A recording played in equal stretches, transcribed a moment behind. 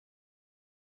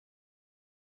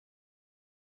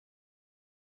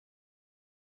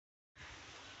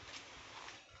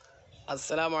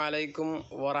അസ്സലാമു അലൈക്കും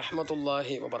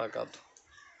വറഹ്മത്തുള്ളാഹി വബറകാതുഹു.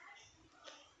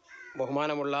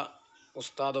 ബഹുമാനമുള്ള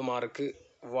ഉസ്താദുമാർക്ക്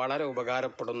വളരെ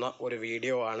ഉപകാരപ്പെടുന്ന ഒരു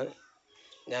വീഡിയോ ആണ്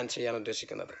ഞാൻ ചെയ്യാൻ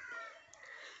ഉദ്ദേശിക്കുന്നത്.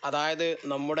 അതായത്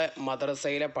നമ്മുടെ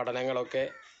മദ്രസയിലെ പഠനങ്ങളൊക്കെ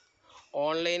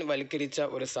ഓൺലൈൻ വൽക്കരിച്ച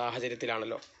ഒരു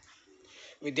സാഹചര്യത്തിലാണല്ലോ.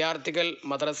 വിദ്യാർത്ഥികൾ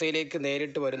മദ്രസയിലേക്ക്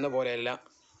നേരിട്ട് വരുന്ന പോലെയല്ല,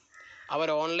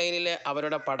 അവർ ഓൺലൈനിലെ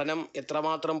അവരുടെ പഠനം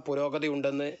എത്രമാത്രം പുരോഗതി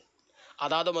ഉണ്ടെന്ന്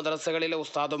അതാത് മദ്രസകളിലെ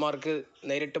ഉസ്താദുമാർക്ക്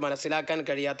നേരിട്ട് മനസ്സിലാക്കാൻ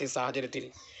കഴിയാത്ത സാഹചര്യത്തിൽ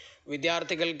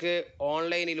വിദ്യാർത്ഥികൾക്ക്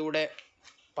ഓൺലൈനിലൂടെ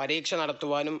പരീക്ഷ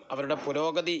നടത്തുവാനും അവരുടെ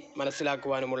പുരോഗതി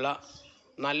മനസ്സിലാക്കുവാനുമുള്ള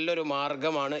നല്ലൊരു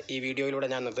മാർഗമാണ് ഈ വീഡിയോയിലൂടെ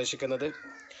ഞാൻ നിർദ്ദേശിക്കുന്നത്.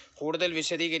 കൂടുതൽ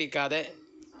വിശദീകരിക്കാതെ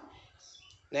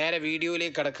നേരെ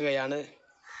വീഡിയോയിലേക്ക് കടക്കുകയാണ്.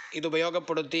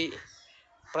 ഇതുപയോഗപ്പെടുത്തി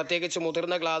പ്രത്യേകിച്ച്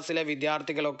മുതിർന്ന ക്ലാസ്സിലെ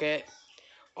വിദ്യാർത്ഥികളൊക്കെ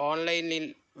ഓൺലൈനിൽ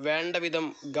വേണ്ട വിധം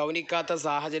ഗൗനിക്കാത്ത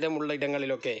സാഹചര്യമുള്ള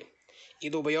ഇടങ്ങളിലൊക്കെ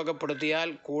ഇത് ഉപയോഗപ്പെടുത്തിയാൽ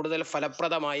കൂടുതൽ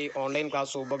ഫലപ്രദമായി ഓൺലൈൻ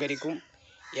ക്ലാസ് ഉപകരിക്കും.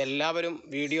 എല്ലാവരും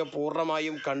വീഡിയോ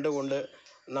പൂർണ്ണമായും കണ്ടുകൊണ്ട്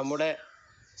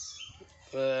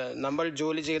നമ്മൾ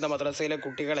ജോലി ചെയ്യുന്ന മദ്രസയിലെ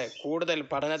കുട്ടികളെ കൂടുതൽ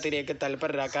പഠനത്തിലേക്ക്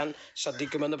തൽപരരാക്കാൻ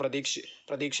ശ്രദ്ധിക്കുമെന്ന്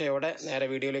പ്രതീക്ഷയോടെ നേരെ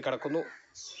വീഡിയോയിലേക്ക് കടക്കുന്നു.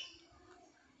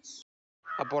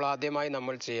 അപ്പോൾ ആദ്യമായി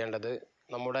നമ്മൾ ചെയ്യേണ്ടത്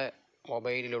നമ്മുടെ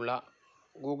മൊബൈലിലുള്ള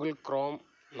ഗൂഗിൾ ക്രോം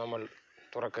നമ്മൾ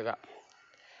തുറക്കുക.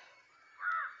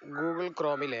 ഗൂഗിൾ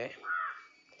ക്രോമിലെ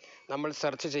നമ്മൾ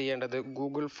സെർച്ച് ചെയ്യേണ്ടത്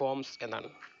ഗൂഗിൾ ഫോംസ് എന്നാണ്.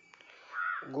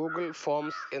 ഗൂഗിൾ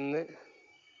ഫോംസ് എന്ന്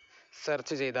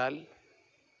സെർച്ച് ചെയ്താൽ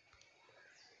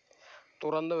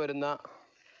തുറന്നു വരുന്ന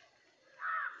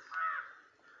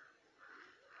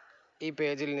ഈ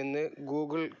പേജിൽ നിന്ന്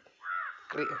ഗൂഗിൾ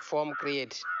ഫോം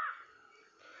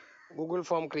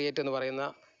ക്രിയേറ്റ് എന്ന് പറയുന്ന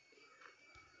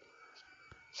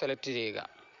സെലക്ട് ചെയ്യുക.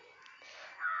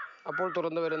 അപ്പോൾ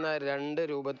തുറന്നു വരുന്ന രണ്ട്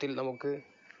രൂപത്തിൽ നമുക്ക്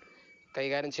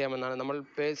കൈകാര്യം ചെയ്യാമെന്നാണ്. നമ്മൾ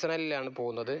പേഴ്സണലിലാണ്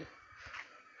പോകുന്നത്.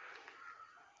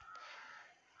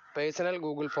 പേഴ്സണൽ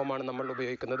ഗൂഗിൾ ഫോമാണ് നമ്മൾ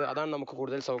ഉപയോഗിക്കുന്നത്. അതാണ് നമുക്ക്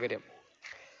കൂടുതൽ സൗകര്യം.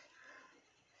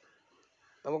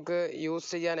 നമുക്ക്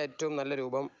യൂസ് ചെയ്യാൻ ഏറ്റവും നല്ല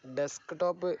രൂപം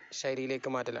ഡെസ്ക്ടോപ്പ് ശൈലിയിലേക്ക്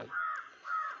മാറ്റലാണ്.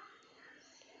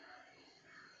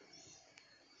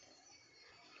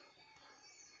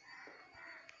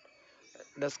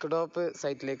 ഡെസ്ക്ടോപ്പ്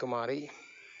സൈറ്റിലേക്ക് മാറി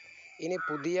ഇനി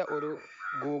പുതിയ ഒരു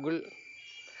ഗൂഗിൾ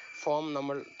ഫോം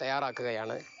നമ്മൾ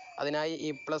തയ്യാറാക്കുകയാണ്. അതിനായി ഈ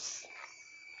പ്ലസ്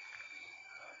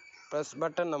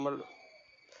ബട്ടൺ നമ്മൾ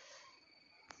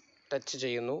ടച്ച്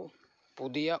ചെയ്യുന്നു.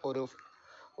 പുതിയ ഒരു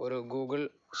ഗൂഗിൾ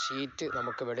ഷീറ്റ്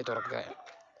നമുക്ക് വേണ്ടി തുറക്കുകയാണ്.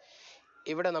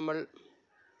 ഇവിടെ നമ്മൾ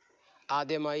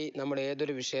ആദ്യമായി നമ്മൾ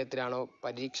ഏതൊരു വിഷയത്തിലാണോ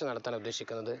പരീക്ഷ നടത്താൻ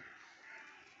ഉദ്ദേശിക്കുന്നത്,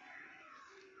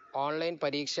 ഓൺലൈൻ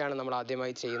പരീക്ഷയാണ് നമ്മൾ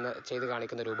ആദ്യമായി ചെയ്ത്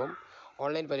കാണിക്കുന്ന രൂപം.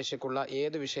 ഓൺലൈൻ പരീക്ഷയ്ക്കുള്ള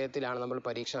ഏത് വിഷയത്തിലാണ് നമ്മൾ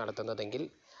പരീക്ഷ നടത്തുന്നതെങ്കിൽ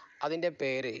അതിൻ്റെ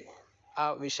പേര്, ആ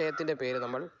വിഷയത്തിൻ്റെ പേര്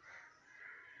നമ്മൾ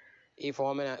ഈ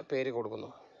ഫോമിന് പേര് കൊടുക്കുന്നു.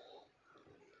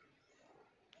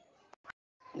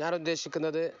 ഞാൻ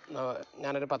ഉദ്ദേശിക്കുന്നത്,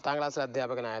 ഞാനൊരു 10ാം ക്ലാസ്സിലെ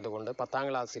അധ്യാപകനായതുകൊണ്ട് 10ാം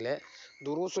ക്ലാസ്സിലെ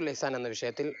ദുറൂസുൽ ഇഹ്സാൻ എന്ന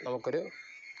വിഷയത്തിൽ നമുക്കൊരു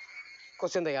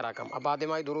ക്വസ്റ്റ്യൻ തയ്യാറാക്കാം. അപ്പോൾ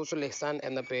ആദ്യമായി ദുറൂസുൽ ഇഹ്സാൻ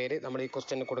എന്ന പേര് നമ്മൾ ഈ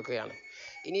ക്വസ്റ്റ്യന് കൊടുക്കുകയാണ്.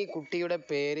 ഇനി കുട്ടിയുടെ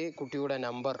പേര്, കുട്ടിയുടെ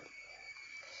നമ്പർ.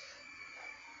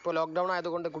 ഇപ്പോൾ ലോക്ക്ഡൗൺ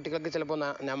ആയതുകൊണ്ട് കുട്ടികൾക്ക് ചിലപ്പോൾ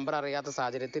നമ്പർ അറിയാത്ത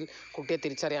സാഹചര്യത്തിൽ കുട്ടിയെ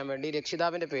തിരിച്ചറിയാൻ വേണ്ടി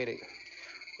രക്ഷിതാവിൻ്റെ പേര്,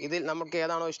 ഇതിൽ നമുക്ക്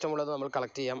ഏതാണോ ഇഷ്ടമുള്ളത് നമ്മൾ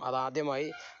കളക്ട് ചെയ്യാം. അതാദ്യമായി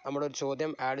നമ്മളൊരു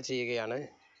ചോദ്യം ആഡ് ചെയ്യുകയാണ്.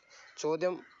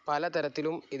 ചോദ്യം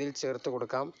പലതരത്തിലും ഇതിൽ ചേർത്ത്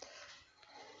കൊടുക്കാം.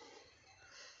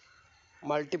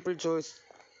 മൾട്ടിപ്പിൾ ചോയ്സ്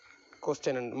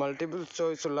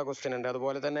ഉള്ള ക്വസ്റ്റ്യൻ ഉണ്ട്.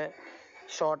 അതുപോലെ തന്നെ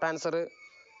ഷോർട്ട് ആൻസർ,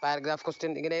 പാരഗ്രാഫ്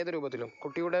ക്വസ്റ്റ്യൻ, ഇങ്ങനെ ഏത് രൂപത്തിലും.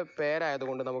 കുട്ടിയുടെ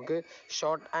പേരായതുകൊണ്ട് നമുക്ക്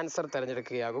ഷോർട്ട് ആൻസർ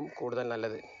തിരഞ്ഞെടുക്കുകയാകും കൂടുതൽ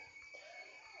നല്ലത്.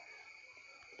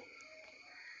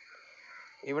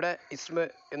 ഇവിടെ ഇസ്മ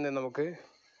എന്ന് നമുക്ക്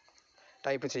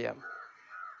ടൈപ്പ് ചെയ്യാം.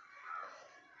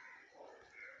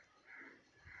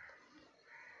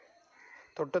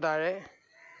 തൊട്ട് താഴെ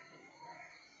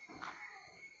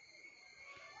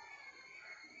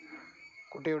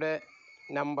കുട്ടിയുടെ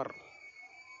നമ്പർ.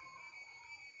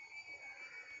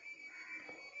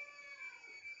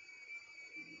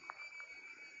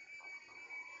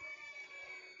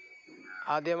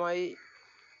 ആദ്യമായി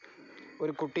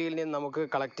ഒരു കുട്ടിയിൽ നിന്ന് നമുക്ക്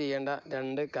കളക്ട് ചെയ്യേണ്ട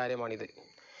രണ്ട് കാര്യമാണിത്.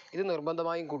 ഇത്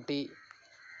നിർബന്ധമായും കുട്ടി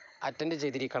അറ്റൻഡ്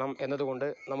ചെയ്തിരിക്കണം എന്നതുകൊണ്ട്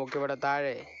നമുക്കിവിടെ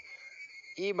താഴെ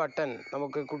ഈ ബട്ടൺ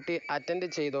നമുക്ക് കുട്ടി അറ്റൻഡ്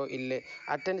ചെയ്തോ ഇല്ലേ,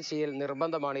 അറ്റൻഡ് ചെയ്യൽ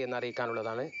നിർബന്ധമാണ്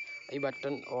എന്നറിയിക്കാനുള്ളതാണ്. ഈ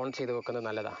ബട്ടൺ ഓൺ ചെയ്ത് വെക്കുന്നത്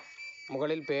നല്ലതാണ്.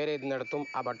 മുകളിൽ പേര് എഴുതുന്നിടത്തും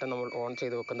ആ ബട്ടൺ നമ്മൾ ഓൺ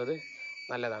ചെയ്ത് വെക്കുന്നത്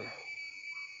നല്ലതാണ്.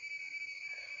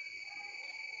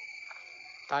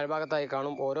 താഴ്ഭാഗത്തായി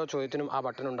കാണും, ഓരോ ചോദ്യത്തിനും ആ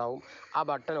ബട്ടൺ ഉണ്ടാവും. ആ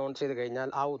ബട്ടൺ ഓൺ ചെയ്ത്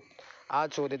കഴിഞ്ഞാൽ ആ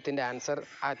ചോദ്യത്തിൻ്റെ ആൻസർ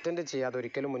അറ്റൻഡ് ചെയ്യാതെ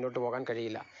ഒരിക്കലും മുന്നോട്ട് പോകാൻ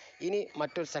കഴിയില്ല. ഇനി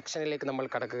മറ്റൊരു സെക്ഷനിലേക്ക് നമ്മൾ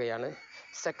കടക്കുകയാണ്.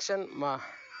 സെക്ഷൻ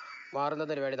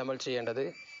മാറുന്നതിന് വേണ്ടി നമ്മൾ ചെയ്യേണ്ടത്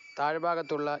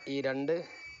താഴ്ഭാഗത്തുള്ള ഈ രണ്ട്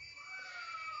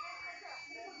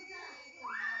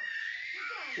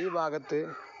ഈ ഭാഗത്ത്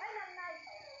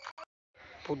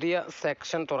പുതിയ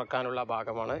സെക്ഷൻ തുറക്കാനുള്ള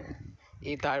ഭാഗമാണ്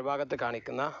ഈ താഴ്ഭാഗത്ത്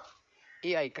കാണിക്കുന്ന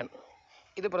ഈ ഐക്കൺ.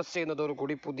 ഇത് പ്രസ്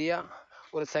ചെയ്യുന്നതോടുകൂടി പുതിയ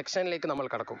ഒരു സെക്ഷനിലേക്ക് നമ്മൾ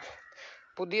കടക്കും.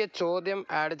 പുതിയ ചോദ്യം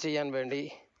ആഡ് ചെയ്യാൻ വേണ്ടി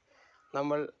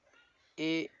നമ്മൾ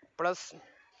ഈ പ്ലസ്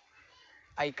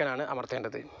ഐക്കണാണ്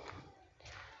അമർത്തേണ്ടത്.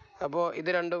 അപ്പോൾ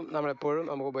ഇത് രണ്ടും നമ്മളെപ്പോഴും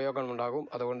നമുക്ക് ഉപയോഗമുണ്ടാകും.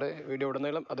 അതുകൊണ്ട് വീഡിയോ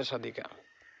ഉടനീളം അത് ശ്രദ്ധിക്കുക.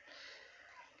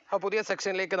 ആ പുതിയ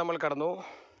സെക്ഷനിലേക്ക് നമ്മൾ കടന്നു.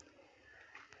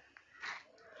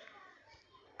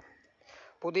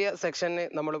 പുതിയ സെക്ഷന്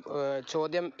നമ്മൾ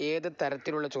ചോദ്യം ഏത്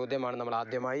തരത്തിലുള്ള ചോദ്യമാണ് നമ്മൾ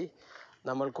ആദ്യമായി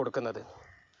കൊടുക്കുന്നത്.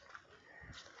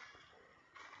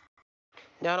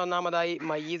 ഞാൻ ഒന്നാമതായി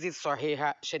മയ്യിസി സ്വഹീഹ,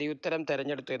 ശരിയുത്തരം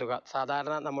തിരഞ്ഞെടുത്ത് എഴുതുക.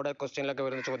 സാധാരണ നമ്മുടെ ക്വസ്റ്റ്യനിലൊക്കെ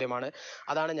വരുന്ന ചോദ്യമാണ്.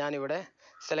 അതാണ് ഞാനിവിടെ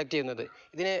സെലക്ട് ചെയ്യുന്നത്.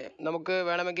 ഇതിന് നമുക്ക്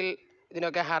വേണമെങ്കിൽ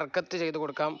ഇതിനൊക്കെ ഹർക്കത്ത് ചെയ്ത്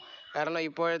കൊടുക്കാം. കാരണം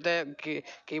ഇപ്പോഴത്തെ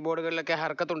കീബോർഡുകളിലൊക്കെ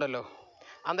ഹർക്കത്തുണ്ടല്ലോ.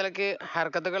 അതിലൊക്കെ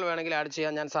ഹർക്കത്തുകൾ വേണമെങ്കിൽ ആഡ്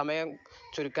ചെയ്യാം. ഞാൻ സമയം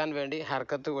ചുരുക്കാൻ വേണ്ടി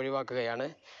ഹർക്കത്ത് ഒഴിവാക്കുകയാണ്.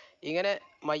 ഇങ്ങനെ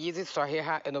മയ്യിസി സ്വഹീഹ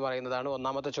എന്ന് പറയുന്നതാണ്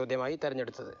ഒന്നാമത്തെ ചോദ്യമായി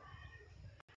തിരഞ്ഞെടുത്തത്.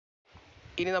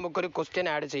 ഇനി നമുക്കൊരു ക്വസ്റ്റ്യൻ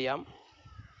ആഡ് ചെയ്യാം.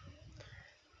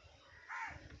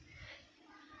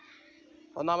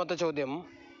 ഒന്നാമത്തെ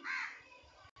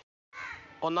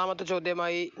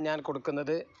ചോദ്യമായി ഞാൻ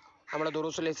കൊടുക്കുന്നത് നമ്മുടെ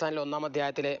ദുറൂസുൽ ലിസാനിലെ 1-ാം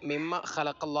അധ്യായത്തിലെ മിമ്മ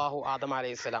ഖലഖല്ലാഹു ആദം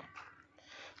അലൈഹിസ്സലാം.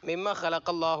 മിമ്മ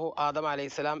ഖലഖല്ലാഹു ആദം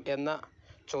അലൈഹിസ്സലാം എന്ന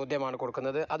ചോദ്യമാണ്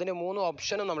കൊടുക്കുന്നത്. അതിന് 3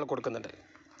 ഓപ്ഷനും നമ്മൾ കൊടുക്കുന്നുണ്ട്.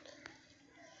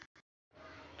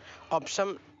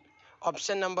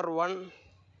 ഓപ്ഷൻ നമ്പർ 1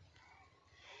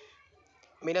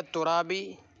 മിന തുറാബി,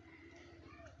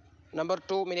 നമ്പർ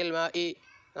 2 മിനൽ മാഇ,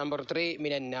 നമ്പർ 3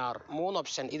 മിനൻ നാർ. 3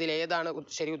 ഓപ്ഷൻ. ഇതിലേതാണ്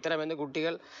ശരി ഉത്തരമെന്ന്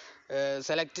കുട്ടികൾ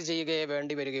സെലക്ട് ചെയ്യുകയേ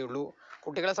വേണ്ടി വരികയുള്ളൂ.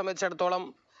 കുട്ടികളെ സംബന്ധിച്ചിടത്തോളം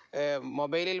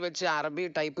മൊബൈലിൽ വെച്ച് അറബി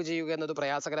ടൈപ്പ് ചെയ്യുക എന്നത്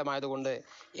പ്രയാസകരമായതുകൊണ്ട്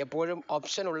എപ്പോഴും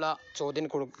ഓപ്ഷനുള്ള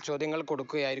ചോദ്യങ്ങൾ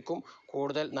കൊടുക്കുകയായിരിക്കും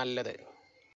കൂടുതൽ നല്ലത്.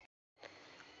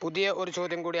 പുതിയ ഒരു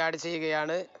ചോദ്യം കൂടി ആഡ്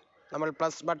ചെയ്യുകയാണ്. നമ്മൾ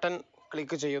പ്ലസ് ബട്ടൺ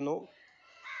ക്ലിക്ക് ചെയ്യുന്നു.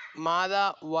 മാദാ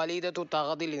വലീദത്തു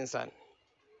തഗദിൽ ഇൻസാൻ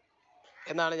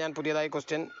എന്നാണ് ഞാൻ പുതിയതായി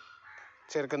ക്വസ്റ്റ്യൻ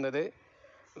ചേർക്കുന്നത്.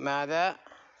 മാദാ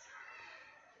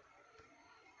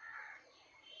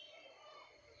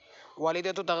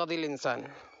വലീദത്തു തഗദിൽ ഇൻസാൻ.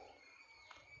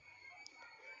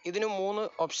 ഇതിന് 3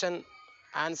 ഓപ്ഷൻ,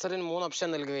 ആൻസറിന് 3 ഓപ്ഷൻ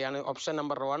നൽകുകയാണ്. ഓപ്ഷൻ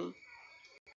നമ്പർ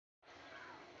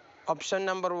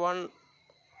 1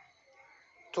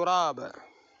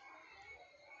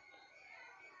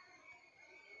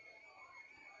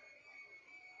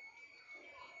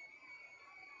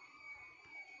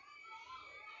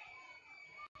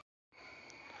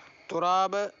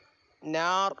 തുറാബ്,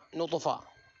 നാർ, നുത്ഫ.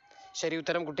 ശരി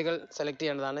ഉത്തരം കുട്ടികൾ സെലക്ട്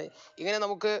ചെയ്യേണ്ടതാണ്. ഇങ്ങനെ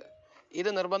നമുക്ക് ഇത്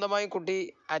നിർബന്ധമായും കുട്ടി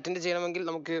അറ്റൻഡ് ചെയ്യണമെങ്കിൽ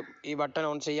നമുക്ക് ഈ ബട്ടൺ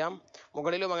ഓൺ ചെയ്യാം.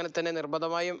 മുകളിലും അങ്ങനെ തന്നെ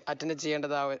നിർബന്ധമായും അറ്റൻഡ്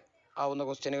ചെയ്യേണ്ടതാവുന്ന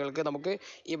ക്വസ്റ്റ്യനുകൾക്ക് നമുക്ക്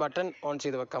ഈ ബട്ടൺ ഓൺ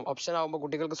ചെയ്ത് വെക്കാം. ഓപ്ഷൻ ആകുമ്പോൾ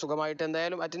കുട്ടികൾക്ക് സുഖമായിട്ട്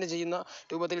എന്തായാലും അറ്റൻഡ് ചെയ്യുന്ന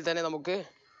രൂപത്തിൽ തന്നെ നമുക്ക്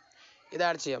ഇത്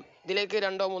ആഡ് ചെയ്യാം. ഇതിലേക്ക്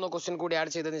 2-3 ക്വസ്റ്റ്യൻ കൂടി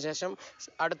ആഡ് ചെയ്തതിന് ശേഷം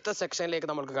അടുത്ത സെക്ഷനിലേക്ക്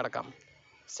നമുക്ക് കടക്കാം.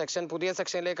 പുതിയ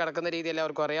സെക്ഷനിലേക്ക് കടക്കുന്ന രീതി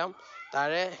എല്ലാവർക്കും അറിയാം.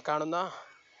 താഴെ കാണുന്ന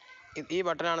ഈ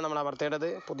ബട്ടനാണ് നമ്മൾ അമർത്തേണ്ടത്.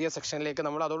 പുതിയ സെക്ഷനിലേക്ക്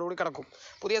നമ്മൾ അതോടുകൂടി കടക്കും.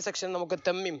 പുതിയ സെക്ഷൻ നമുക്ക്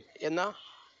തമ്മീം എന്ന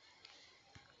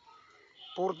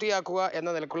പൂർത്തിയാക്കുക എന്ന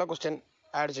നിലക്കുള്ള ക്വസ്റ്റ്യൻ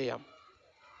ആഡ് ചെയ്യാം.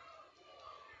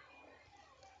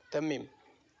 തമ്മീം.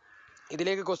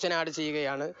 ഇതിലേക്ക് ക്വസ്റ്റ്യൻ ആഡ്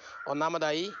ചെയ്യുകയാണ്.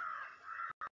 ഒന്നാമതായി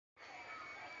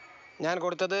ഞാൻ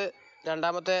കൊടുത്തത്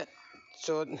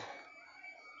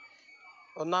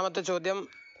ഒന്നാമത്തെ ചോദ്യം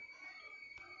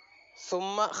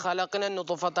സുമ്മ ഖലഖ്ന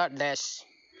നുത്ഫത ഡാഷ്.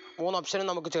 3 ഓപ്ഷനും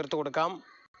നമുക്ക് ചേർത്ത് കൊടുക്കാം.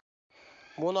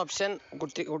 3 ഓപ്ഷൻ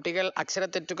കുട്ടികൾ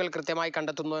അക്ഷരത്തെറ്റുകൾ കൃത്യമായി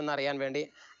കണ്ടെത്തുന്നു എന്നറിയാൻ വേണ്ടി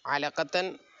അലഖത്തൻ,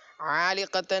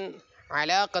 ആലിഖത്തൻ,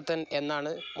 അലാഖത്തൻ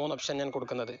എന്നാണ് 3 ഓപ്ഷൻ ഞാൻ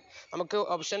കൊടുക്കുന്നത്. നമുക്ക്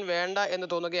ഓപ്ഷൻ വേണ്ട എന്ന്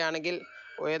തോന്നുകയാണെങ്കിൽ,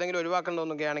 ഏതെങ്കിലും ഒഴിവാക്കാൻ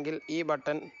തോന്നുകയാണെങ്കിൽ ഈ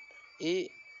ബട്ടൺ, ഈ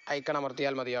ഐക്കൺ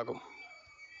അമർത്തിയാൽ മതിയാകും.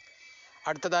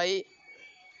 അടുത്തതായി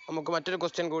നമുക്ക് മറ്റൊരു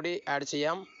ക്വസ്റ്റ്യൻ കൂടി ആഡ്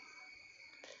ചെയ്യാം.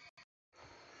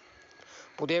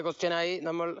 പുതിയൊരു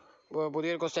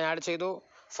ക്വസ്റ്റ്യൻ ആഡ് ചെയ്തു.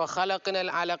 ഫഖലഖ്നൽ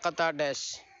അലഖത ഡാഷ്.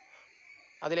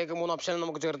 അതിലേക്ക് 3 ഓപ്ഷൻ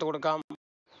നമുക്ക് ചേർത്ത് കൊടുക്കാം.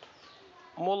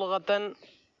 മുൽഗത്തൻ,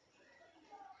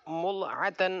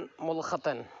 മുൽഅതൻ,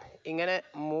 മുൽഖത്തൻ. ഇങ്ങനെ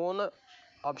 3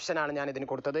 ഓപ്ഷനാണ് ഞാൻ ഇതിന്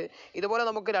കൊടുത്തത്. ഇതുപോലെ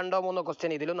നമുക്ക് 2-3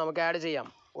 ക്വസ്റ്റ്യൻ ഇതിലും നമുക്ക് ആഡ് ചെയ്യാം.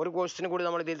 ഒരു ക്വസ്റ്റ്യൻ കൂടി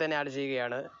നമ്മൾ ഇതിൽ തന്നെ ആഡ്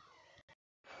ചെയ്യുകയാണ്.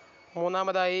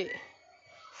 മൂന്നാമതായി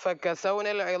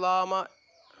ഫകസൗനൽ ഇളാമ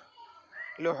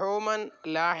ലുഹൂമൻ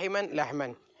ലാഹിമൻ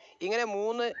ലഹ്മൻ. ഇങ്ങനെ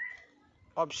 3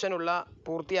 ഓപ്ഷനുള്ള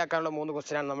പൂർത്തിയാക്കാനുള്ള 3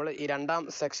 ക്വസ്റ്റ്യനാണ് നമ്മൾ ഈ 2-ാം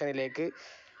സെക്ഷനിലേക്ക്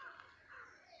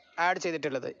ആഡ്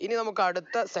ചെയ്തിട്ടുള്ളത്. ഇനി നമുക്ക്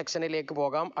അടുത്ത സെക്ഷനിലേക്ക്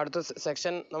പോകാം. അടുത്ത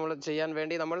സെക്ഷൻ നമ്മൾ ചെയ്യാൻ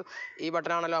വേണ്ടി നമ്മൾ ഈ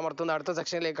ബട്ടണാണല്ലോ അമർത്തുന്നത്. അടുത്ത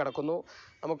സെക്ഷനിലേക്ക് കടക്കുന്നു.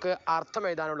 നമുക്ക് അർത്ഥം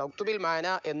എഴുതാനുള്ള ഉക്തുബിൽ മാന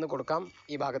എന്ന് കൊടുക്കാം.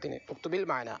 ഈ ഭാഗത്തിന് ഉക്തുബിൽ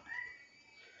മാന.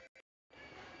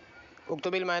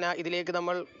 ഉക്തുബിൽ മാന ഇതിലേക്ക്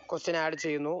നമ്മൾ ക്വസ്റ്റ്യൻ ആഡ്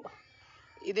ചെയ്യുന്നു.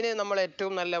 ഇതിന് നമ്മൾ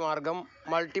ഏറ്റവും നല്ല മാർഗം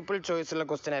മൾട്ടിപ്പിൾ ചോയ്സുള്ള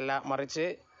ക്വസ്റ്റ്യൻ അല്ല, മറിച്ച്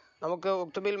നമുക്ക്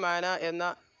ഉക്തുബിൽ മാന എന്ന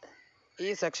ഈ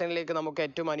സെക്ഷനിലേക്ക് നമുക്ക്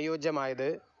ഏറ്റവും അനുയോജ്യമായത്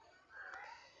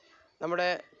നമ്മുടെ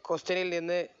ക്വസ്റ്റ്യനിൽ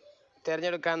നിന്ന്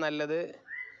തിരഞ്ഞെടുക്കാൻ നല്ലത്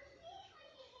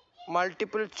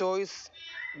മൾട്ടിപ്പിൾ ചോയ്സ്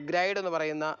ഗ്രൈഡ് എന്ന്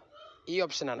പറയുന്ന ഈ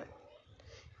ഓപ്ഷനാണ്.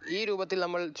 ഈ രൂപത്തിൽ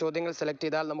നമ്മൾ ചോദ്യങ്ങൾ സെലക്ട്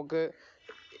ചെയ്താൽ നമുക്ക്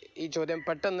ഈ ചോദ്യം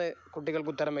പെട്ടെന്ന്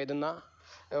കുട്ടികൾക്ക് ഉത്തരം എഴുതുന്ന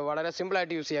വളരെ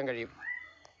സിമ്പിളായിട്ട് യൂസ് ചെയ്യാൻ കഴിയും.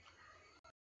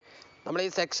 നമ്മൾ ഈ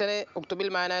സെക്ഷന് ഉക്തുബിൽ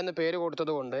മാന എന്ന് പേര്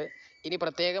കൊടുത്തതുകൊണ്ട് ഇനി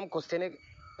പ്രത്യേകം ക്വസ്റ്റ്യന്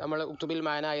നമ്മൾ ഉക്തുബിൽ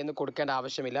മാന എന്ന് കൊടുക്കേണ്ട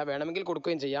ആവശ്യമില്ല. വേണമെങ്കിൽ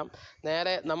കൊടുക്കുകയും ചെയ്യാം.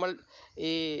 നേരെ നമ്മൾ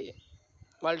ഈ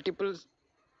മൾട്ടിപ്പിൾ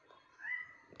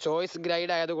ചോയ്സ്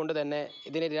ഗ്രൈഡ് ആയതുകൊണ്ട് തന്നെ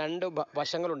ഇതിന് രണ്ട്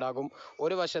വശങ്ങളുണ്ടാകും.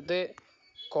 ഒരു വശത്ത്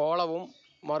കോളവും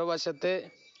മറുവശത്ത്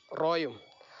റോയും.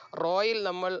 റോയിൽ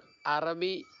നമ്മൾ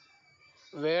അറബി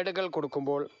വേർഡുകൾ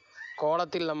കൊടുക്കുമ്പോൾ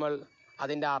കോളത്തിൽ നമ്മൾ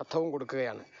അതിൻ്റെ അർത്ഥവും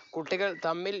കൊടുക്കുകയാണ്. കുട്ടികൾ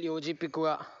തമ്മിൽ യോജിപ്പിക്കുക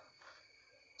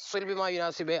സുൽഭിമ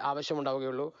യുനാസിബെ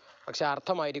ആവശ്യമുണ്ടാവുകയുള്ളൂ, പക്ഷേ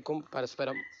അർത്ഥമായിരിക്കും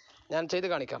പരസ്പരം. ഞാൻ ചെയ്ത്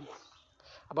കാണിക്കാം.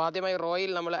 അപ്പോൾ ആദ്യമായി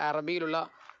റോയിൽ നമ്മൾ അറബിയിലുള്ള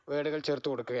വേർഡുകൾ ചേർത്ത്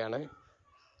കൊടുക്കുകയാണ്.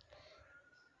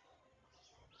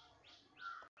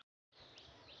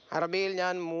 അറബിയിൽ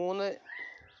ഞാൻ 3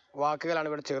 വാക്കുകളാണ്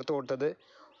ഇവിടെ ചേർത്ത് കൊടുത്തത്.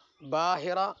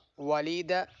 ബാഹിറ,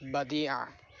 വലീദ, ബദിയ.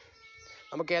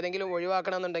 നമുക്ക് ഏതെങ്കിലും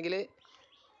ഒഴിവാക്കണമെന്നുണ്ടെങ്കിൽ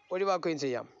ഒഴിവാക്കുകയും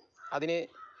ചെയ്യാം. അതിന്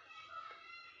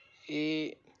ഈ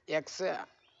എക്സ്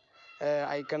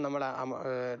ഐക്കൺ നമ്മൾ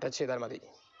ടച്ച് ചെയ്താൽ മതി.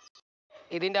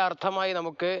 ഇതിൻ്റെ അർത്ഥമായി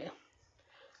നമുക്ക്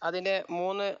അതിൻ്റെ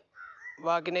 3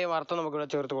 വാക്കിൻ്റെയും അർത്ഥം നമുക്കിവിടെ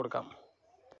ചേർത്ത് കൊടുക്കാം.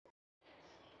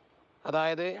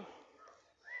 അതായത്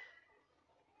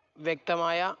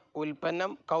വ്യക്തമായ,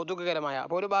 ഉൽപ്പന്നം, കൗതുകകരമായ.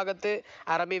 അപ്പോൾ ഒരു ഭാഗത്ത്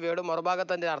അറബി വേർഡും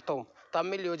മറുഭാഗത്ത് അതിൻ്റെ അർത്ഥവും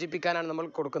തമ്മിൽ യോജിപ്പിക്കാനാണ് നമ്മൾ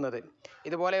കൊടുക്കുന്നത്.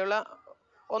 ഇതുപോലെയുള്ള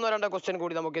 1-2 ക്വസ്റ്റ്യൻ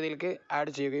കൂടി നമുക്ക് ഇതിലേക്ക്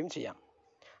ആഡ് ചെയ്യുകയും ചെയ്യാം.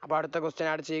 അപ്പോൾ അടുത്ത ക്വസ്റ്റ്യൻ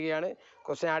ആഡ് ചെയ്യുകയാണ്.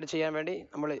 ക്വസ്റ്റ്യൻ ആഡ് ചെയ്യാൻ വേണ്ടി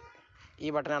നമ്മൾ ഈ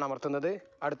ബട്ടനാണ് അമർത്തുന്നത്.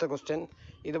 അടുത്ത ക്വസ്റ്റ്യൻ,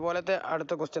 ഇതുപോലത്തെ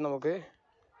അടുത്ത ക്വസ്റ്റ്യൻ നമുക്ക്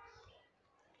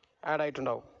ആഡ്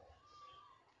ആയിട്ടുണ്ടാവും.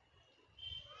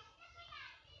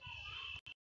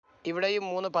 ഇവിടെയും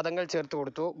 3 പദങ്ങൾ ചേർത്ത്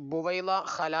കൊടുത്തു. ബുവൈല,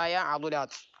 ഖലായ,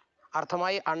 അദുലാത്ത്.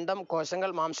 അർത്ഥമായി അണ്ടം, കോശങ്ങൾ,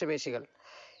 മാംസപേശികൾ.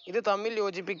 ഇത് തമ്മിൽ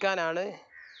യോജിപ്പിക്കാനാണ്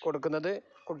കൊടുക്കുന്നത്.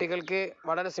 കുട്ടികൾക്ക്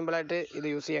വളരെ സിമ്പിളായിട്ട് ഇത്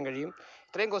യൂസ് ചെയ്യാൻ കഴിയും.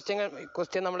 ഇത്രയും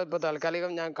ക്വസ്റ്റ്യൻ നമ്മളിപ്പോൾ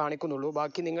താൽക്കാലികം ഞാൻ കാണിക്കുന്നുള്ളൂ.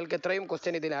 ബാക്കി നിങ്ങൾക്ക് എത്രയും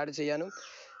ക്വസ്റ്റ്യൻ ഇതിൽ ആഡ് ചെയ്യാനും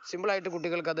സിമ്പിളായിട്ട്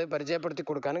കുട്ടികൾക്ക് അത് പരിചയപ്പെടുത്തി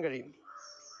കൊടുക്കാനും കഴിയും.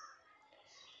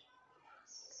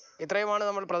 ഇത്രയുമാണ്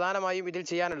നമ്മൾ പ്രധാനമായും ഇതിൽ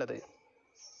ചെയ്യാനുള്ളത്.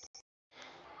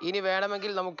 ഇനി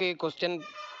വേണമെങ്കിൽ നമുക്ക് ഈ ക്വസ്റ്റ്യൻ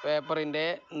പേപ്പറിൻ്റെ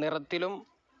നിറത്തിലും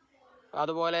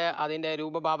അതുപോലെ അതിൻ്റെ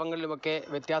രൂപഭാവങ്ങളിലുമൊക്കെ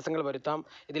വ്യത്യാസങ്ങൾ വരുത്താം.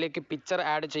 ഇതിലേക്ക് പിക്ചർ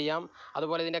ആഡ് ചെയ്യാം.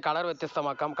 അതുപോലെ ഇതിൻ്റെ കളർ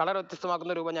വ്യത്യസ്തമാക്കാം. കളർ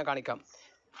വ്യത്യസ്തമാക്കുന്ന രൂപം ഞാൻ കാണിക്കാം.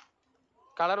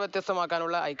 കളർ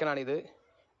വ്യത്യസ്തമാക്കാനുള്ള ഐക്കണാണിത്.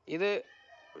 ഇത്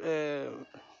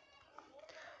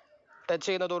ടച്ച്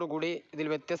ചെയ്യുന്നതോടുകൂടി ഇതിൽ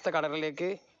വ്യത്യസ്ത കളറിലേക്ക്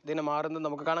ഇതിനെ മാറുന്നത്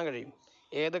നമുക്ക് കാണാൻ കഴിയും.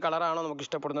 ഏത് കളറാണോ നമുക്ക്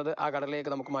ഇഷ്ടപ്പെടുന്നത് ആ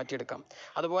കളറിലേക്ക് നമുക്ക് മാറ്റിയെടുക്കാം.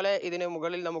 അതുപോലെ ഇതിന്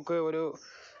മുകളിൽ നമുക്ക് ഒരു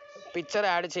പിക്ചർ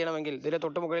ആഡ് ചെയ്യണമെങ്കിൽ ഇതിൻ്റെ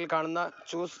തൊട്ട് മുകളിൽ കാണുന്ന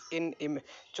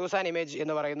ചൂസ് ആൻ ഇമേജ്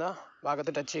എന്ന് പറയുന്ന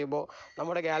ഭാഗത്ത് ടച്ച് ചെയ്യുമ്പോൾ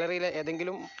നമ്മുടെ ഗാലറിയിലെ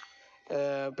ഏതെങ്കിലും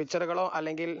പിക്ചറുകളോ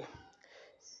അല്ലെങ്കിൽ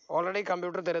ഓൾറെഡി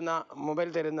കമ്പ്യൂട്ടർ തരുന്ന, മൊബൈൽ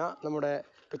തരുന്ന നമ്മുടെ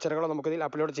പിക്ചറുകളോ നമുക്കിതിൽ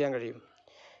അപ്ലോഡ് ചെയ്യാൻ കഴിയും.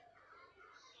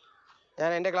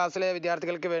 ഞാൻ എൻ്റെ ക്ലാസ്സിലെ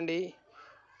വിദ്യാർത്ഥികൾക്ക് വേണ്ടി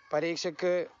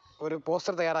പരീക്ഷയ്ക്ക് ഒരു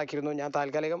പോസ്റ്റർ തയ്യാറാക്കിയിരുന്നു. ഞാൻ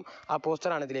താൽക്കാലികം ആ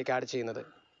പോസ്റ്ററാണ് ഇതിലേക്ക് ആഡ് ചെയ്യുന്നത്.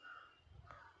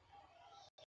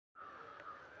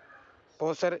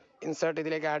 പോസ്റ്റർ ഇൻസേർട്ട്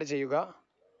ഇതിലേക്ക് ആഡ് ചെയ്യുക.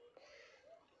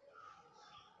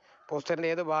 പോസ്റ്ററിൻ്റെ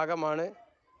ഏത് ഭാഗമാണ്,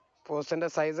 പോസ്റ്ററിൻ്റെ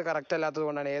സൈസ് കറക്റ്റ് അല്ലാത്തത്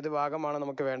കൊണ്ടാണ്, ഏത് ഭാഗമാണ്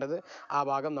നമുക്ക് വേണ്ടത് ആ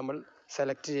ഭാഗം നമ്മൾ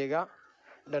സെലക്ട് ചെയ്യുക,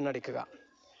 ഡൺ അടിക്കുക.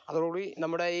 അതോടുകൂടി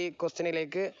നമ്മുടെ ഈ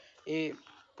ക്വസ്റ്റ്യനിലേക്ക് ഈ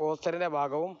പോസ്റ്ററിൻ്റെ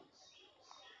ഭാഗവും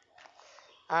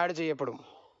ആഡ് ചെയ്യപ്പെടും.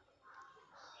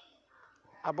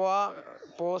 അപ്പോൾ ആ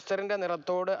പോസ്റ്ററിൻ്റെ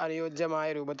നിറത്തോട് അനുയോജ്യമായ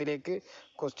രൂപത്തിലേക്ക്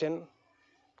ക്വസ്റ്റ്യൻ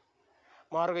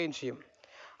മാറുകയും ചെയ്യും.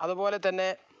 അതുപോലെ തന്നെ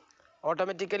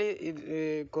ഓട്ടോമാറ്റിക്കലി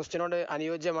ക്വസ്റ്റ്യനോട്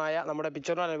അനുയോജ്യമായ, നമ്മുടെ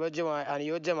പിക്ചറിനോട്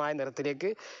അനുയോജ്യമായ നിറത്തിലേക്ക്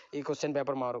ഈ ക്വസ്റ്റ്യൻ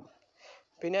പേപ്പർ മാറും.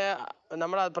 പിന്നെ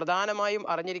നമ്മൾ പ്രധാനമായും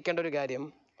അറിഞ്ഞിരിക്കേണ്ട ഒരു കാര്യം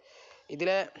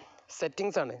ഇതിലെ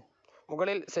സെറ്റിങ്സ് ആണ്.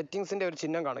 മുകളിൽ സെറ്റിങ്സിൻ്റെ ഒരു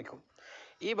ചിഹ്നം കാണിക്കും.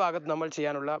 ഈ ഭാഗത്ത് നമ്മൾ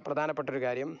ചെയ്യാനുള്ള പ്രധാനപ്പെട്ടൊരു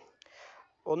കാര്യം,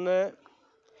 ഒന്ന്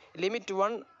ലിമിറ്റ്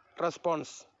 1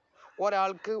 റെസ്പോൺസ്.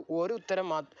 ഒരാൾക്ക്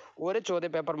ഒരു ചോദ്യ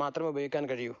പേപ്പർ മാത്രമേ ഉപയോഗിക്കാൻ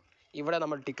കഴിയൂ. ഇവിടെ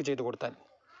നമ്മൾ ടിക്ക് ചെയ്ത് കൊടുത്താൽ,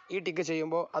 ഈ ടിക്ക്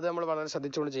ചെയ്യുമ്പോൾ അത് നമ്മൾ വളരെ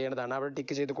ശ്രദ്ധിച്ചുകൊണ്ട് ചെയ്യേണ്ടതാണ്. അവിടെ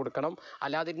ടിക്ക് ചെയ്ത് കൊടുക്കണം.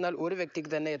 അല്ലാതിരുന്നാൽ ഒരു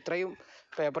വ്യക്തിക്ക് തന്നെ എത്രയും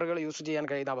പേപ്പറുകൾ യൂസ് ചെയ്യാൻ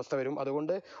കഴിയുന്ന അവസ്ഥ വരും.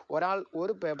 അതുകൊണ്ട് ഒരാൾ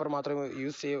ഒരു പേപ്പർ മാത്രമേ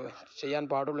ചെയ്യാൻ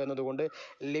പാടുള്ളൂ എന്നതുകൊണ്ട്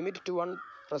ലിമിറ്റ് 1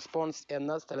 റെസ്പോൺസ്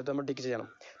എന്ന സ്ഥലത്ത് നമ്മൾ ടിക്ക് ചെയ്യണം.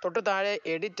 തൊട്ട് താഴെ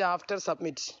എഡിറ്റ് ആഫ്റ്റർ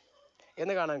സബ്മിറ്റ്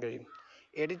എന്ന് കാണാൻ കഴിയും.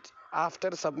 എഡിറ്റ്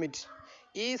ആഫ്റ്റർ സബ്മിറ്റ്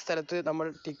ഈ സ്ഥലത്ത് നമ്മൾ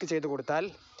ടിക്ക് ചെയ്ത് കൊടുത്താൽ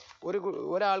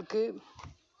ഒരാൾക്ക്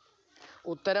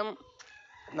ഉത്തരം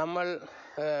നമ്മൾ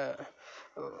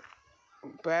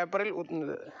പേപ്പറിൽ,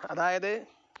 അതായത്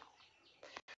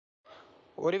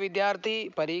ഒരു വിദ്യാർത്ഥി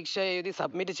പരീക്ഷ എഴുതി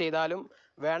സബ്മിറ്റ് ചെയ്താലും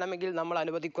വേണമെങ്കിൽ നമ്മൾ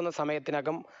അനുവദിക്കുന്ന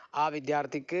സമയത്തിനകം ആ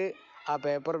വിദ്യാർത്ഥിക്ക് ആ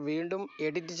പേപ്പർ വീണ്ടും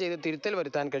എഡിറ്റ് ചെയ്ത് തിരുത്തൽ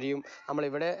വരുത്താൻ കഴിയും.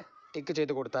 നമ്മളിവിടെ ടിക്ക്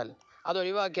ചെയ്ത് കൊടുത്താൽ.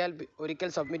 അതൊഴിവാക്കിയാൽ ഒരിക്കൽ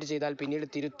സബ്മിറ്റ് ചെയ്താൽ പിന്നീട്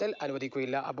തിരുത്തൽ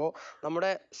അനുവദിക്കുകയില്ല. അപ്പോൾ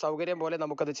നമ്മുടെ സൗകര്യം പോലെ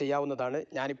നമുക്കത് ചെയ്യാവുന്നതാണ്.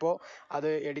 ഞാനിപ്പോൾ അത്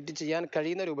എഡിറ്റ് ചെയ്യാൻ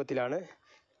കഴിയുന്ന രൂപത്തിലാണ്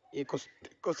ഈ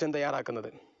ക്വസ്റ്റ്യൻ തയ്യാറാക്കുന്നത്.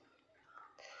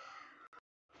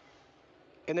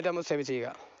 എന്നിട്ട് നമ്മൾ സേവ് ചെയ്യുക.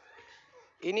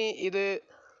 ഇനി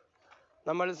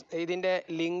ഇതിൻ്റെ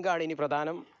ലിങ്കാണ് ഇനി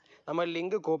പ്രധാനം. നമ്മൾ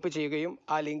ലിങ്ക് കോപ്പി ചെയ്യുകയും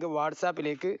ആ ലിങ്ക്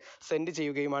വാട്സാപ്പിലേക്ക് സെൻഡ്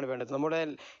ചെയ്യുകയുമാണ് വേണ്ടത്. നമ്മുടെ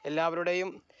എല്ലാവരുടെയും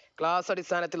ക്ലാസ്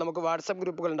അടിസ്ഥാനത്തിൽ നമുക്ക് വാട്സപ്പ്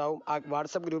ഗ്രൂപ്പുകൾ ഉണ്ടാവും. ആ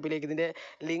വാട്സപ്പ് ഗ്രൂപ്പിലേക്ക് ഇതിൻ്റെ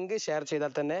ലിങ്ക് ഷെയർ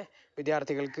ചെയ്താൽ തന്നെ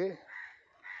വിദ്യാർത്ഥികൾക്ക്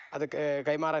അത്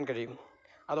കൈമാറാൻ കഴിയും.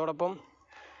 അതോടൊപ്പം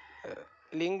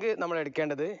ലിങ്ക് നമ്മൾ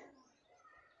എടുക്കേണ്ടത്,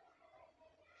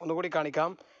 ഒന്നുകൂടി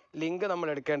കാണിക്കാം. ലിങ്ക് നമ്മൾ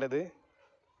എടുക്കേണ്ടത്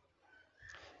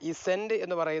ഈ സെൻഡ്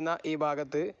എന്ന് പറയുന്ന ഈ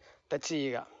ഭാഗത്ത് ടച്ച്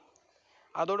ചെയ്യുക.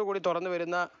 അതോടുകൂടി തുറന്നു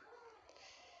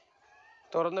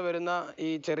വരുന്ന ഈ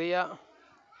ചെറിയ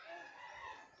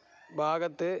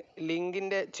ഭാഗത്ത്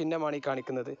ലിങ്കിൻ്റെ ചിഹ്നമാണ് ഈ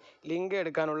കാണിക്കുന്നത്. ലിങ്ക്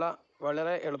എടുക്കാനുള്ള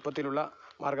വളരെ എളുപ്പത്തിലുള്ള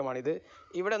മാർഗ്ഗമാണിത്.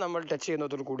 ഇവിടെ നമ്മൾ ടച്ച്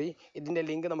ചെയ്യുന്നതോടുകൂടി ഇതിൻ്റെ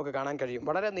ലിങ്ക് നമുക്ക് കാണാൻ കഴിയും.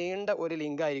 വളരെ നീണ്ട ഒരു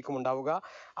ലിങ്ക് ആയിരിക്കും ഉണ്ടാവുക.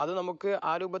 അത് നമുക്ക്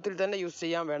ആ രൂപത്തിൽ തന്നെ യൂസ്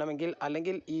ചെയ്യാൻ വേണമെങ്കിൽ,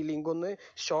 അല്ലെങ്കിൽ ഈ ലിങ്ക് ഒന്ന്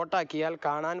ഷോർട്ടാക്കിയാൽ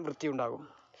കാണാൻ വൃത്തിയുണ്ടാകും.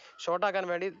 ഷോർട്ടാക്കാൻ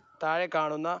വേണ്ടി താഴെ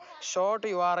കാണുന്ന ഷോർട്ട്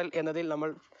URL എന്നതിൽ നമ്മൾ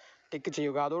ടിക്ക്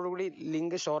ചെയ്യുക. അതോടുകൂടി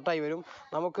ലിങ്ക് ഷോർട്ടായി വരും.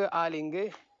 നമുക്ക് ആ ലിങ്ക്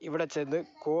ഇവിടെ ചെന്ന്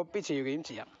കോപ്പി ചെയ്യുകയും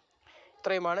ചെയ്യാം.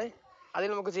 ഇത്രയുമാണ് അതിൽ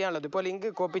നമുക്ക് ചെയ്യാനുള്ളത്. ഇപ്പോൾ ലിങ്ക്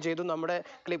കോപ്പി ചെയ്തു നമ്മുടെ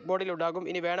ക്ലിപ്പ് ബോർഡിൽ ഉണ്ടാകും.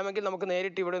 ഇനി വേണമെങ്കിൽ നമുക്ക്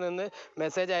നേരിട്ട് ഇവിടെ നിന്ന്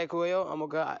മെസ്സേജ് അയക്കുകയോ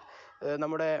നമുക്ക്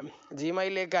നമ്മുടെ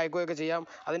ജിമെയിലിലേക്ക് അയക്കുകയൊക്കെ ചെയ്യാം.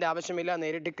 അതിൻ്റെ ആവശ്യമില്ല.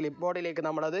 നേരിട്ട് ക്ലിപ്പ് ബോർഡിലേക്ക്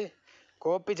നമ്മളത്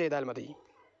കോപ്പി ചെയ്താൽ മതി.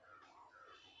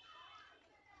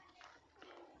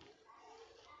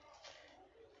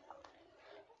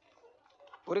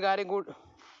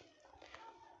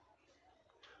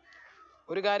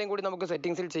 ഒരു കാര്യം കൂടി നമുക്ക്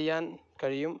സെറ്റിങ്സിൽ ചെയ്യാൻ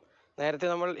കഴിയും. നേരത്തെ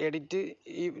നമ്മൾ എഡിറ്റ്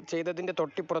ചെയ്തതിൻ്റെ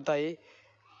തൊട്ടിപ്പുറത്തായി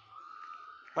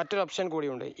മറ്റൊരു ഓപ്ഷൻ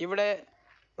കൂടിയുണ്ട്. ഇവിടെ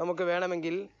നമുക്ക്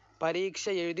വേണമെങ്കിൽ പരീക്ഷ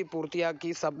എഴുതി പൂർത്തിയാക്കി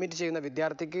സബ്മിറ്റ് ചെയ്യുന്ന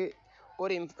വിദ്യാർത്ഥിക്ക്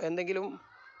എന്തെങ്കിലും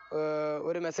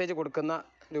ഒരു മെസ്സേജ് കൊടുക്കുന്ന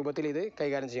രൂപത്തിൽ ഇത്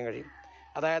കൈകാര്യം ചെയ്യാൻ കഴിയും.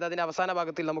 അതായത് അതിൻ്റെ അവസാന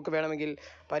ഭാഗത്തിൽ നമുക്ക് വേണമെങ്കിൽ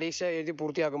പരീക്ഷ എഴുതി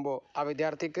പൂർത്തിയാക്കുമ്പോൾ ആ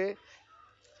വിദ്യാർത്ഥിക്ക്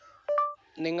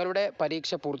നിങ്ങളുടെ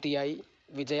പരീക്ഷ പൂർത്തിയായി,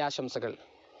 വിജയാശംസകൾ.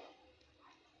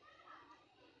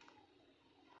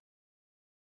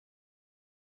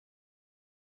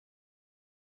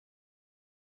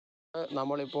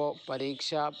 നമ്മളിപ്പോൾ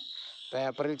പരീക്ഷാ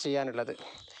പേപ്പറിൽ ചെയ്യാനുള്ളത്.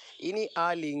 ഇനി ആ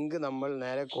ലിങ്ക് നമ്മൾ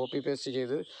നേരെ കോപ്പി പേസ്റ്റ്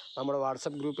ചെയ്ത് നമ്മുടെ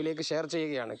വാട്സപ്പ് ഗ്രൂപ്പിലേക്ക് ഷെയർ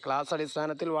ചെയ്യുകയാണ്. ക്ലാസ്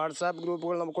അടിസ്ഥാനത്തിൽ വാട്സാപ്പ്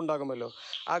ഗ്രൂപ്പുകൾ നമുക്കുണ്ടാകുമല്ലോ.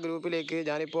 ആ ഗ്രൂപ്പിലേക്ക്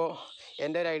ഞാനിപ്പോൾ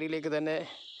എൻ്റെ ഒരു ഐഡിയിലേക്ക് തന്നെ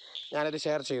ഞാനത്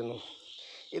ഷെയർ ചെയ്യുന്നു.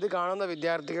 ഇത് കാണുന്ന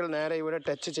വിദ്യാർത്ഥികൾ നേരെ ഇവിടെ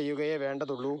ടച്ച് ചെയ്യുകയേ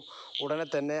വേണ്ടതുള്ളൂ. ഉടനെ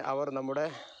തന്നെ അവർ നമ്മുടെ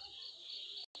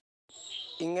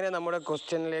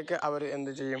ക്വസ്റ്റ്യനിലേക്ക് അവർ എന്ത്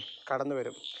ചെയ്യും, കടന്നു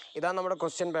വരും. ഇതാണ് നമ്മുടെ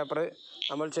ക്വസ്റ്റ്യൻ പേപ്പർ.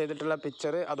 നമ്മൾ ചെയ്തിട്ടുള്ള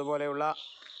പിക്ചർ, അതുപോലെയുള്ള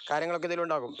കാര്യങ്ങളൊക്കെ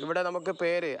ഇതിലുണ്ടാകും. ഇവിടെ നമുക്ക്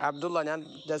പേര് അബ്ദുള്ള, ഞാൻ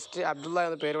ജസ്റ്റ് അബ്ദുള്ള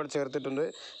എന്ന പേര് ഇവിടെ ചേർത്തിട്ടുണ്ട്,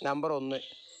 നമ്പർ 1.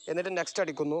 എന്നിട്ട് നെക്സ്റ്റ്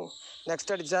അടിക്കുന്നു.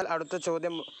 നെക്സ്റ്റ് അടിച്ചാൽ അടുത്ത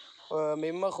ചോദ്യം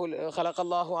മിമ്മ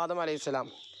ഖലഖല്ലാഹു ആദം അലൈഹിസ്സലാം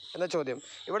എന്ന ചോദ്യം.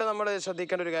 ഇവിടെ നമ്മൾ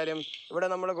ശ്രദ്ധിക്കേണ്ട ഒരു കാര്യം, ഇവിടെ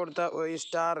നമ്മൾ കൊടുത്ത ഈ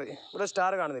സ്റ്റാർ, ഇവിടെ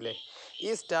സ്റ്റാർ കാണുന്നില്ലേ? ഈ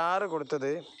സ്റ്റാർ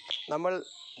കൊടുത്തത് നമ്മൾ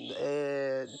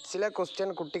ചില ക്വസ്റ്റ്യൻ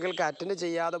കുട്ടികൾക്ക് അറ്റൻഡ്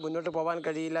ചെയ്യാതെ മുന്നോട്ട് പോകാൻ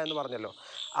കഴിയില്ല എന്ന് പറഞ്ഞല്ലോ.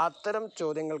 അത്തരം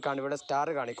ചോദ്യങ്ങൾക്കാണ് ഇവിടെ സ്റ്റാർ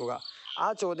കാണിക്കുക. ആ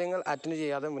ചോദ്യങ്ങൾ അറ്റൻഡ്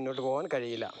ചെയ്യാതെ മുന്നോട്ട് പോകാൻ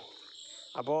കഴിയില്ല.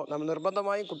 അപ്പോൾ നമ്മൾ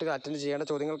നിർബന്ധമായും കുട്ടികൾ അറ്റൻഡ് ചെയ്യേണ്ട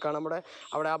ചോദ്യങ്ങൾക്കാണ്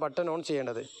അവിടെ ആ ബട്ടൺ ഓൺ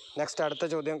ചെയ്യേണ്ടത്. നെക്സ്റ്റ് അടുത്ത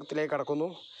ചോദ്യത്തിലേക്ക് കടക്കുന്നു.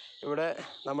 ഇവിടെ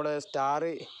നമ്മൾ സ്റ്റാർ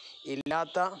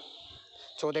ഇല്ലാത്ത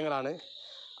ചോദ്യങ്ങളാണ്.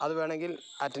 അത് വേണമെങ്കിൽ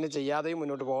അറ്റൻഡ് ചെയ്യാതെയും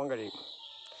മുന്നോട്ട് പോകാൻ കഴിയും.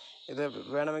 ഇത്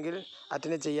വേണമെങ്കിൽ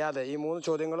അറ്റൻഡ് ചെയ്യാതെ, ഈ 3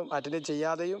 ചോദ്യങ്ങളും അറ്റൻഡ്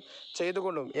ചെയ്യാതെയും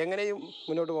ചെയ്തുകൊണ്ടും എങ്ങനെയും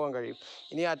മുന്നോട്ട് പോകാൻ കഴിയും.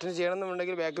 ഇനി അറ്റൻഡ്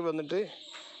ചെയ്യണമെന്നുണ്ടെങ്കിൽ ബാക്കിൽ വന്നിട്ട്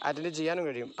അറ്റൻഡ് ചെയ്യാനും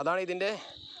കഴിയും. അതാണ് ഇതിൻ്റെ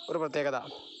ഒരു പ്രത്യേകത.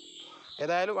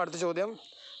 ഏതായാലും അടുത്ത ചോദ്യം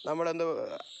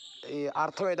ഈ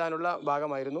അർത്ഥം എഴുതാനുള്ള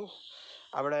ഭാഗമായിരുന്നു.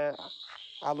 അവിടെ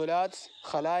അബുലാജ്,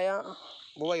 ഖലായ,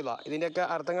 ബുവൈദ, ഇതിൻ്റെയൊക്കെ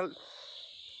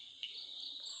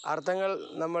അർത്ഥങ്ങൾ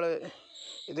നമ്മൾ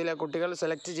ഇതിലെ കുട്ടികൾ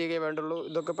സെലക്ട് ചെയ്യുകയേ വേണ്ടുള്ളൂ.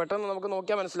 ഇതൊക്കെ പെട്ടെന്ന് നമുക്ക്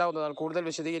നോക്കിയാൽ മനസ്സിലാവുന്നതാണ്, കൂടുതൽ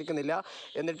വിശദീകരിക്കുന്നില്ല.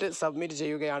 എന്നിട്ട് സബ്മിറ്റ്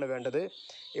ചെയ്യുകയാണ് വേണ്ടത്.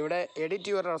 ഇവിടെ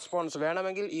എഡിറ്റ് യുവർ റെസ്പോൺസ്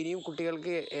വേണമെങ്കിൽ ഇനിയും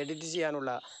കുട്ടികൾക്ക് എഡിറ്റ്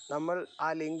ചെയ്യാനുള്ള, നമ്മൾ ആ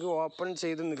ലിങ്ക് ഓപ്പൺ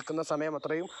ചെയ്ത് നിൽക്കുന്ന സമയം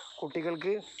അത്രയും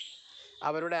കുട്ടികൾക്ക്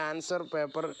അവരുടെ ആൻസർ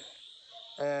പേപ്പർ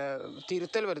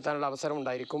തിരുത്തൽ വരുത്താനുള്ള അവസരം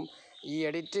ഉണ്ടായിരിക്കും. ഈ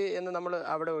എഡിറ്റ് എന്ന് നമ്മൾ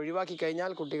അവിടെ ഒഴിവാക്കി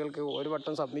കഴിഞ്ഞാൽ കുട്ടികൾക്ക് ഒരു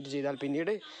വട്ടം സബ്മിറ്റ് ചെയ്താൽ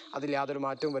പിന്നീട് അതിൽ യാതൊരു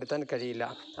മാറ്റവും വരുത്താൻ കഴിയില്ല.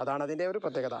 അതാണ് അതിൻ്റെ ഒരു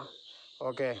പ്രത്യേകത.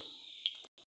 ഓക്കെ.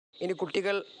 ഇനി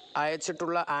കുട്ടികൾ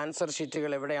അയച്ചിട്ടുള്ള ആൻസർ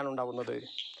ഷീറ്റുകൾ എവിടെയാണ് ഉണ്ടാകുന്നത്?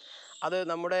 അത്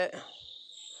നമ്മുടെ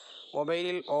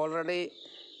മൊബൈലിൽ ഓൾറെഡി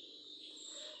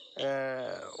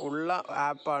ഉള്ള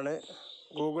ആപ്പാണ്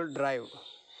ഗൂഗിൾ ഡ്രൈവ്.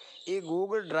 ഈ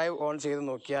ഗൂഗിൾ ഡ്രൈവ് ഓൺ ചെയ്ത്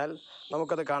നോക്കിയാൽ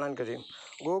നമുക്കത് കാണാൻ കഴിയും.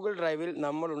 ഗൂഗിൾ ഡ്രൈവിൽ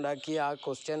നമ്മൾ ഉണ്ടാക്കിയ ആ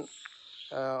ക്വസ്റ്റ്യൻ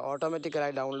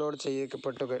ഓട്ടോമാറ്റിക്കലായി ഡൗൺലോഡ്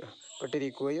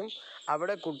ചെയ്യപ്പെട്ടിരിക്കുകയും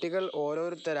അവിടെ കുട്ടികൾ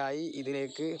ഓരോരുത്തരായി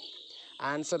ഇതിലേക്ക്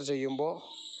ആൻസർ ചെയ്യുമ്പോൾ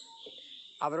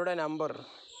അവരുടെ നമ്പർ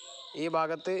ഈ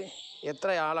ഭാഗത്ത്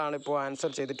എത്രയാളാണ് ഇപ്പോൾ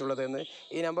ആൻസർ ചെയ്തിട്ടുള്ളതെന്ന്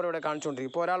ഈ നമ്പർ ഇവിടെ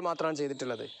കാണിച്ചുകൊണ്ടിരിക്കും. ഇപ്പോൾ ഒരാൾ മാത്രമാണ്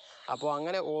ചെയ്തിട്ടുള്ളത്. അപ്പോൾ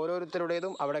അങ്ങനെ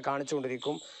ഓരോരുത്തരുടേതും അവിടെ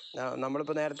കാണിച്ചുകൊണ്ടിരിക്കും.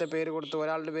 നമ്മളിപ്പോൾ നേരത്തെ പേര് കൊടുത്ത്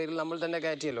ഒരാളുടെ പേരിൽ നമ്മൾ തന്നെ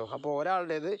കയറ്റിയല്ലോ, അപ്പോൾ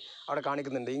ഒരാളുടേത് അവിടെ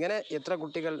കാണിക്കുന്നുണ്ട്. ഇങ്ങനെ എത്ര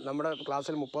കുട്ടികൾ നമ്മുടെ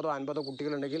ക്ലാസ്സിൽ 30-50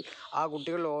 കുട്ടികളുണ്ടെങ്കിൽ ആ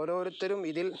കുട്ടികൾ ഓരോരുത്തരും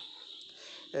ഇതിൽ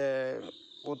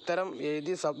ഉത്തരം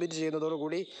എഴുതി സബ്മിറ്റ്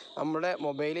ചെയ്യുന്നതോടുകൂടി നമ്മുടെ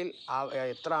മൊബൈലിൽ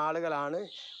എത്ര ആളുകളാണ്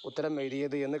ഉത്തരം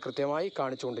എഴുതിയത് എന്ന് കൃത്യമായി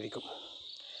കാണിച്ചുകൊണ്ടിരിക്കും.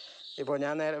 ഇപ്പോൾ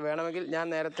വേണമെങ്കിൽ ഞാൻ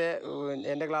നേരത്തെ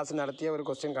എൻ്റെ ക്ലാസ്സിൽ നടത്തിയ ഒരു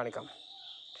ക്വസ്റ്റ്യൻ കാണിക്കാം.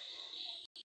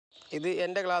 ഇത്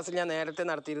എൻ്റെ ക്ലാസ്സിൽ ഞാൻ നേരത്തെ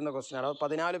നടത്തിയിരുന്ന ക്വസ്റ്റ്യനാണ്.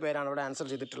 14 പേരാണ് ഇവിടെ ആൻസർ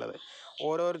ചെയ്തിട്ടുള്ളത്.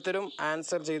 ഓരോരുത്തരും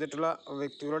ആൻസർ ചെയ്തിട്ടുള്ള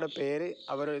വ്യക്തികളുടെ പേര്,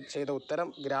 അവർ ചെയ്ത ഉത്തരം,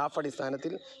 ഗ്രാഫ്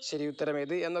അടിസ്ഥാനത്തിൽ ശരി ഉത്തരം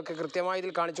ഏത് എന്നൊക്കെ കൃത്യമായി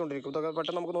ഇതിൽ കാണിച്ചുകൊണ്ടിരിക്കും. ഇതൊക്കെ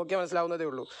പെട്ടെന്ന് നമുക്ക് നോക്കിയാൽ മനസ്സിലാവുന്നതേ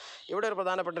ഉള്ളൂ. ഇവിടെ ഒരു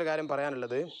പ്രധാനപ്പെട്ട ഒരു കാര്യം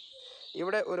പറയാനുള്ളത്,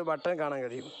 ഇവിടെ ഒരു ബട്ടൺ കാണാൻ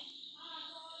കഴിയും.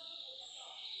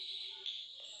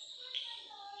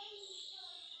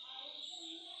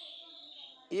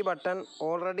 ഈ ബട്ടൺ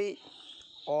ഓൾറെഡി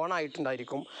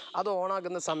ഓണായിട്ടുണ്ടായിരിക്കും. അത്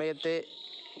ഓണാകുന്ന സമയത്തെ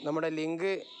നമ്മുടെ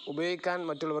ലിങ്ക് ഉപയോഗിക്കാൻ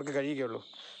മറ്റുള്ളവർക്ക് കഴിയുകയുള്ളൂ.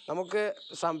 നമുക്ക്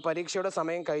പരീക്ഷയുടെ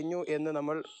സമയം കഴിഞ്ഞു എന്ന്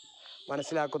നമ്മൾ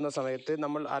മനസ്സിലാക്കുന്ന സമയത്ത്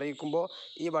നമ്മൾ അറിയിക്കുമ്പോൾ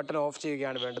ഈ ബട്ടൺ ഓഫ്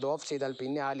ചെയ്യുകയാണ് വേണ്ടത്. ഓഫ് ചെയ്താൽ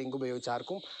പിന്നെ ആ ലിങ്ക് ഉപയോഗിച്ച്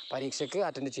ആർക്കും പരീക്ഷയ്ക്ക്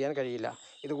അറ്റൻഡ് ചെയ്യാൻ കഴിയില്ല.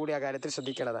 ഇതുകൂടി ആ കാര്യത്തിൽ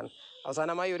ശ്രദ്ധിക്കേണ്ടതാണ്.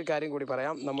 അവസാനമായി ഒരു കാര്യം കൂടി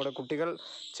പറയാം. നമ്മുടെ കുട്ടികൾ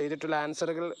ചെയ്തിട്ടുള്ള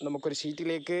ആൻസറുകൾ നമുക്കൊരു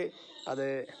ഷീറ്റിലേക്ക് അത്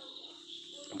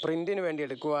പ്രിൻറ്റിന് വേണ്ടി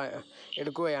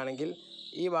എടുക്കുകയാണെങ്കിൽ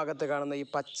ഈ ഭാഗത്ത് കാണുന്ന ഈ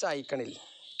പച്ച ഐക്കണിൽ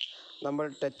നമ്മൾ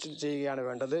ടച്ച് ചെയ്യുകയാണ്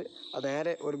വേണ്ടത്. അത്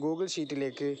നേരെ ഒരു ഗൂഗിൾ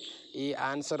ഷീറ്റിലേക്ക് ഈ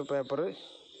ആൻസർ പേപ്പർ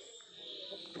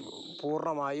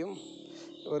പൂർണ്ണമായും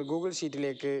ഒരു ഗൂഗിൾ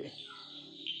ഷീറ്റിലേക്ക്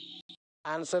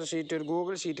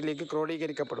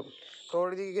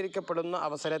ക്രോഡീകരിക്കപ്പെടുന്ന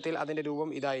അവസരത്തിൽ അതിൻ്റെ രൂപം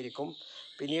ഇതായിരിക്കും.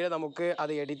 പിന്നീട് നമുക്ക്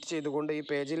അത് എഡിറ്റ് ചെയ്തുകൊണ്ട് ഈ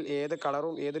പേജിൽ ഏത്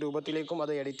കളറും ഏത് രൂപത്തിലേക്കും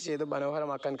അത് എഡിറ്റ് ചെയ്ത്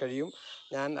മനോഹരമാക്കാൻ കഴിയും.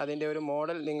 ഞാൻ അതിൻ്റെ ഒരു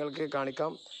മോഡൽ നിങ്ങൾക്ക്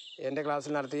കാണിക്കാം. എൻ്റെ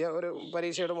ക്ലാസ്സിൽ നടത്തിയ ഒരു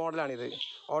പരീക്ഷയുടെ മോഡലാണിത്.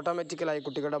 ഓട്ടോമാറ്റിക്കലായി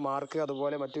കുട്ടികളുടെ മാർക്ക്,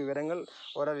 അതുപോലെ മറ്റു വിവരങ്ങൾ,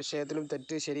 ഓരോ വിഷയത്തിലും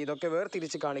തെറ്റ് ശരി ഇതൊക്കെ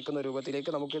വേർതിരിച്ച് കാണിക്കുന്ന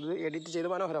രൂപത്തിലേക്ക് നമുക്കിത് എഡിറ്റ് ചെയ്ത്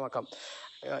മനോഹരമാക്കാം.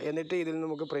 എന്നിട്ട് ഇതിൽ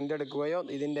നമുക്ക് പ്രിൻ്റ് എടുക്കുകയോ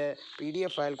ഇതിൻ്റെ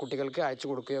PDF ഫയൽ കുട്ടികൾക്ക് അയച്ചു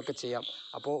കൊടുക്കുകയോ ഒക്കെ ചെയ്യാം.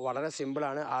 അപ്പോൾ വളരെ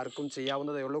സിമ്പിളാണ്, ആർക്കും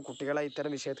ചെയ്യാവുന്നതേ ഉള്ളൂ. കുട്ടികളെ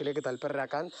ഇത്തരം വിഷയത്തിലേക്ക്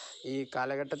തൽപരരാക്കാൻ ഈ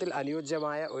കാലഘട്ടത്തിൽ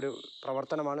അനുയോജ്യമായ ഒരു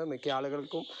പ്രവർത്തനമാണ്. മിക്ക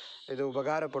ആളുകൾക്കും ഇത്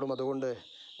ഉപകാരപ്പെടും. അതുകൊണ്ട്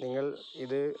നിങ്ങൾ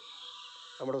ഇത്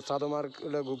നമ്മുടെ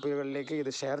ഉസ്താദുമാരുടെ ഗ്രൂപ്പുകളിലേക്ക് ഇത്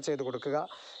ഷെയർ ചെയ്ത് കൊടുക്കുക.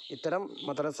 ഇത്തരം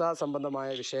മദ്രസ സംബന്ധമായ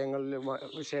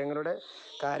വിഷയങ്ങളുടെ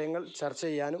കാര്യങ്ങൾ ചർച്ച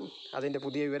ചെയ്യാനും അതിൻ്റെ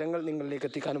പുതിയ വിവരങ്ങൾ നിങ്ങളിലേക്ക്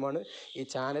എത്തിക്കാനുമാണ് ഈ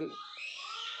ചാനൽ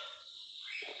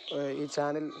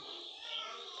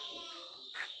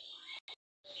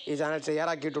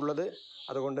തയ്യാറാക്കിയിട്ടുള്ളത്.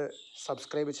 അതുകൊണ്ട്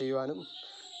സബ്സ്ക്രൈബ് ചെയ്യുവാനും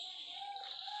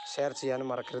ഷെയർ ചെയ്യാനും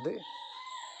മറക്കരുത്.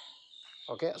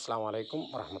 ഓക്കെ, അസ്സലാമു അലൈക്കും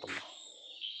വറഹ്മത്തുള്ളാഹി.